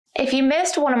If you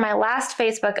missed one of my last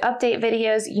Facebook update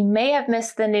videos, you may have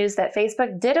missed the news that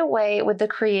Facebook did away with the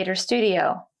Creator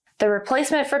Studio. The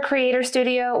replacement for Creator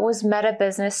Studio was Meta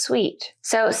Business Suite.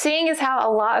 So seeing as how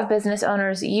a lot of business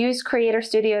owners use Creator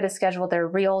Studio to schedule their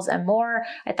reels and more,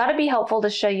 I thought it'd be helpful to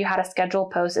show you how to schedule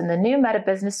posts in the new Meta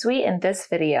Business Suite in this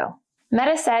video.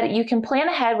 Meta said you can plan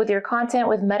ahead with your content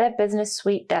with Meta Business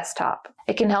Suite Desktop.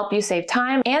 It can help you save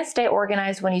time and stay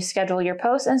organized when you schedule your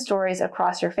posts and stories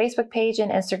across your Facebook page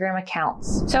and Instagram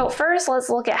accounts. So first, let's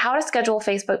look at how to schedule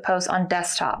Facebook posts on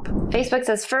desktop. Facebook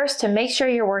says first to make sure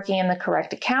you're working in the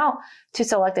correct account. To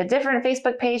select a different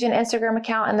Facebook page and Instagram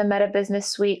account in the Meta Business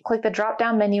Suite, click the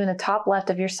drop-down menu in the top left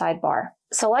of your sidebar.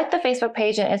 Select the Facebook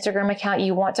page and Instagram account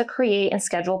you want to create and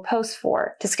schedule posts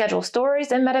for. To schedule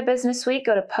stories in Meta Business Suite,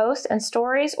 go to Post and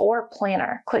Stories or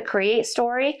Planner. Click Create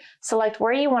Story. Select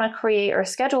where you want to create or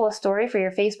schedule a story for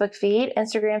your Facebook feed,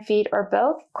 Instagram feed, or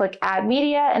both. Click Add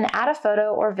Media and add a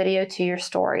photo or video to your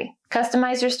story.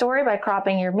 Customize your story by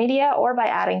cropping your media or by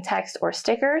adding text or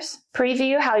stickers.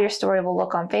 Preview how your story will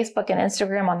look on Facebook and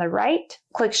Instagram on the right.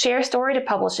 Click Share Story to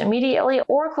publish immediately,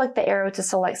 or click the arrow to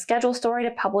select Schedule Story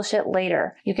to publish it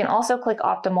later. You can also click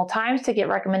Optimal Times to get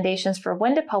recommendations for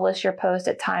when to publish your post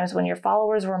at times when your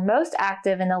followers were most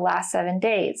active in the last 7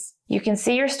 days. You can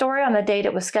see your story on the date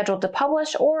it was scheduled to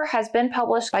publish or has been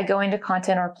published by going to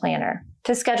Content or Planner.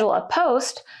 To schedule a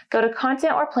post, go to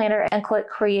Content or Planner and click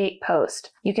Create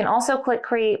Post. You can also click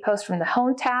Create Post from the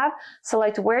Home tab.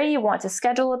 Select where you want to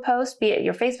schedule a post, be it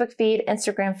your Facebook feed,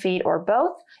 Instagram feed, or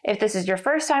both. If this is your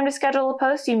first time to schedule a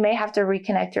post, you may have to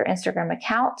reconnect your Instagram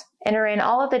account. Enter in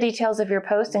all of the details of your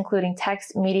post, including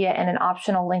text, media, and an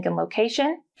optional link and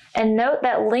location. And note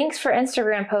that links for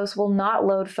Instagram posts will not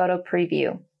load photo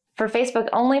preview. For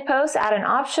Facebook-only posts, add an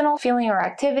optional feeling or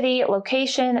activity,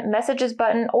 location, messages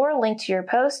button, or link to your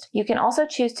post. You can also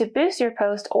choose to boost your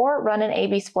post or run an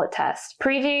A/B split test.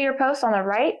 Preview your post on the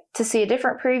right. To see a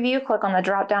different preview, click on the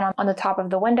drop-down on the top of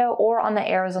the window or on the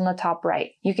arrows on the top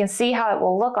right. You can see how it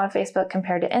will look on Facebook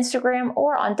compared to Instagram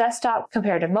or on desktop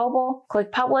compared to mobile.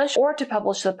 Click Publish, or to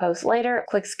publish the post later,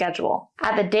 click Schedule.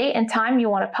 Add the date and time you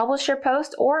want to publish your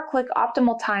post, or click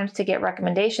Optimal Times to get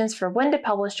recommendations for when to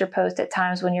publish your post at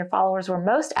times when your followers were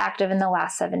most active in the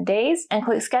last 7 days, and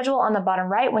click Schedule on the bottom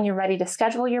right when you're ready to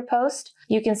schedule your post.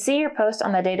 You can see your post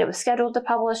on the date it was scheduled to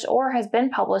publish or has been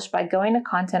published by going to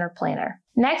Content or Planner.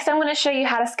 Next, I'm going to show you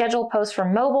how to schedule posts for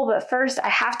mobile, but first I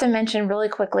have to mention really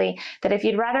quickly that if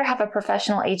you'd rather have a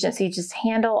professional agency just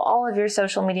handle all of your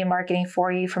social media marketing for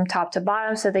you from top to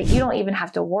bottom so that you don't even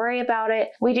have to worry about it,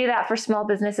 we do that for small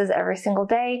businesses every single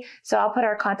day, so I'll put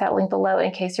our contact link below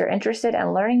in case you're interested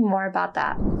in learning more about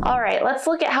that. Alright, let's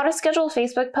look at how to schedule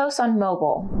Facebook posts on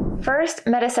mobile. First,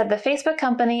 Meta said the Facebook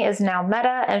company is now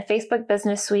Meta and Facebook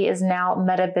Business Suite is now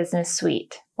Meta Business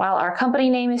Suite. While our company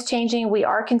name is changing, we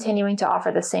are continuing to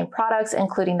offer the same products,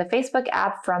 including the Facebook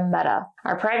app from Meta.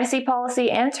 Our privacy policy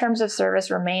and terms of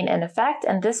service remain in effect,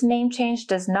 and this name change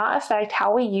does not affect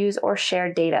how we use or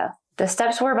share data. The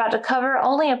steps we're about to cover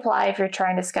only apply if you're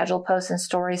trying to schedule posts and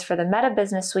stories for the Meta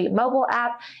Business Suite mobile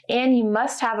app, and you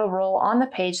must have a role on the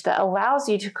page that allows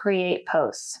you to create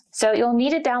posts. So you'll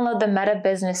need to download the Meta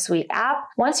Business Suite app.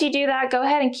 Once you do that, go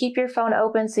ahead and keep your phone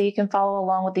open so you can follow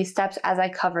along with these steps as I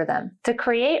cover them. To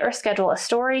create or schedule a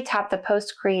story, tap the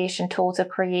Post Creation tool to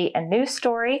create a new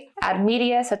story. Add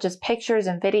media such as pictures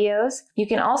and videos. You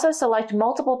can also select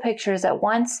multiple pictures at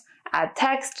once. Add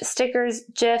text, stickers,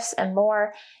 GIFs, and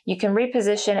more. You can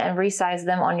reposition and resize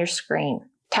them on your screen.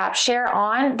 Tap Share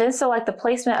On, then select the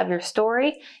placement of your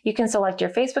story. You can select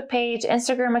your Facebook page,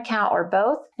 Instagram account, or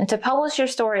both. And to publish your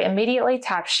story immediately,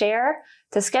 tap Share.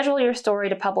 To schedule your story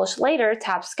to publish later,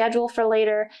 tap Schedule for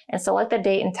later and select the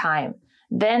date and time.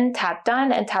 Then tap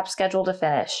Done and tap Schedule to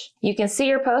finish. You can see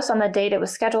your post on the date it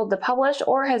was scheduled to publish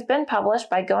or has been published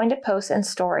by going to Posts and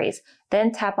Stories.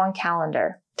 Then tap on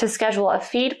Calendar. To schedule a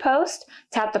feed post,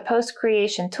 tap the Post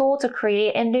Creation tool to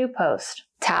create a new post.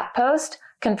 Tap Post.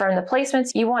 Confirm the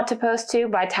placements you want to post to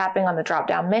by tapping on the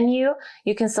drop-down menu.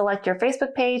 You can select your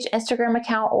Facebook page, Instagram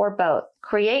account, or both.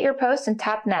 Create your post and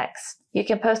tap Next. You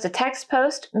can post a text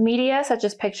post, media such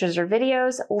as pictures or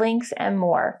videos, links, and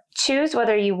more. Choose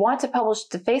whether you want to publish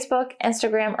to Facebook,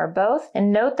 Instagram, or both,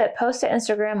 and note that post to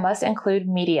Instagram must include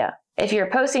media. If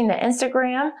you're posting to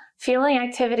Instagram, feeling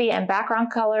activity and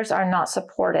background colors are not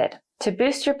supported. To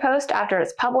boost your post after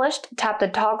it's published, tap the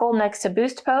toggle next to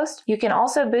Boost Post. You can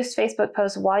also boost Facebook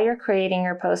posts while you're creating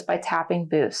your post by tapping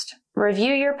Boost.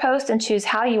 Review your post and choose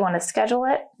how you want to schedule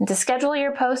it. And to schedule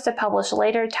your post to publish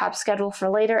later, tap Schedule for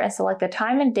later and select the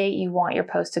time and date you want your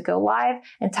post to go live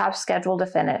and tap Schedule to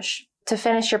finish. To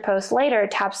finish your post later,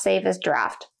 tap Save as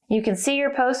Draft. You can see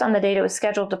your post on the date it was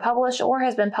scheduled to publish or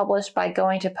has been published by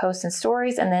going to Posts and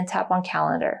Stories and then tap on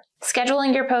Calendar.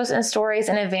 Scheduling your posts and stories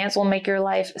in advance will make your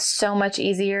life so much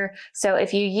easier. So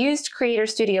if you used Creator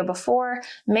Studio before,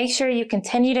 make sure you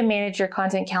continue to manage your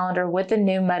content calendar with the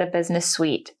new Meta Business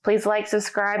Suite. Please like,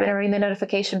 subscribe, and ring the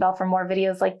notification bell for more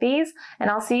videos like these, and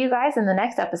I'll see you guys in the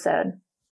next episode.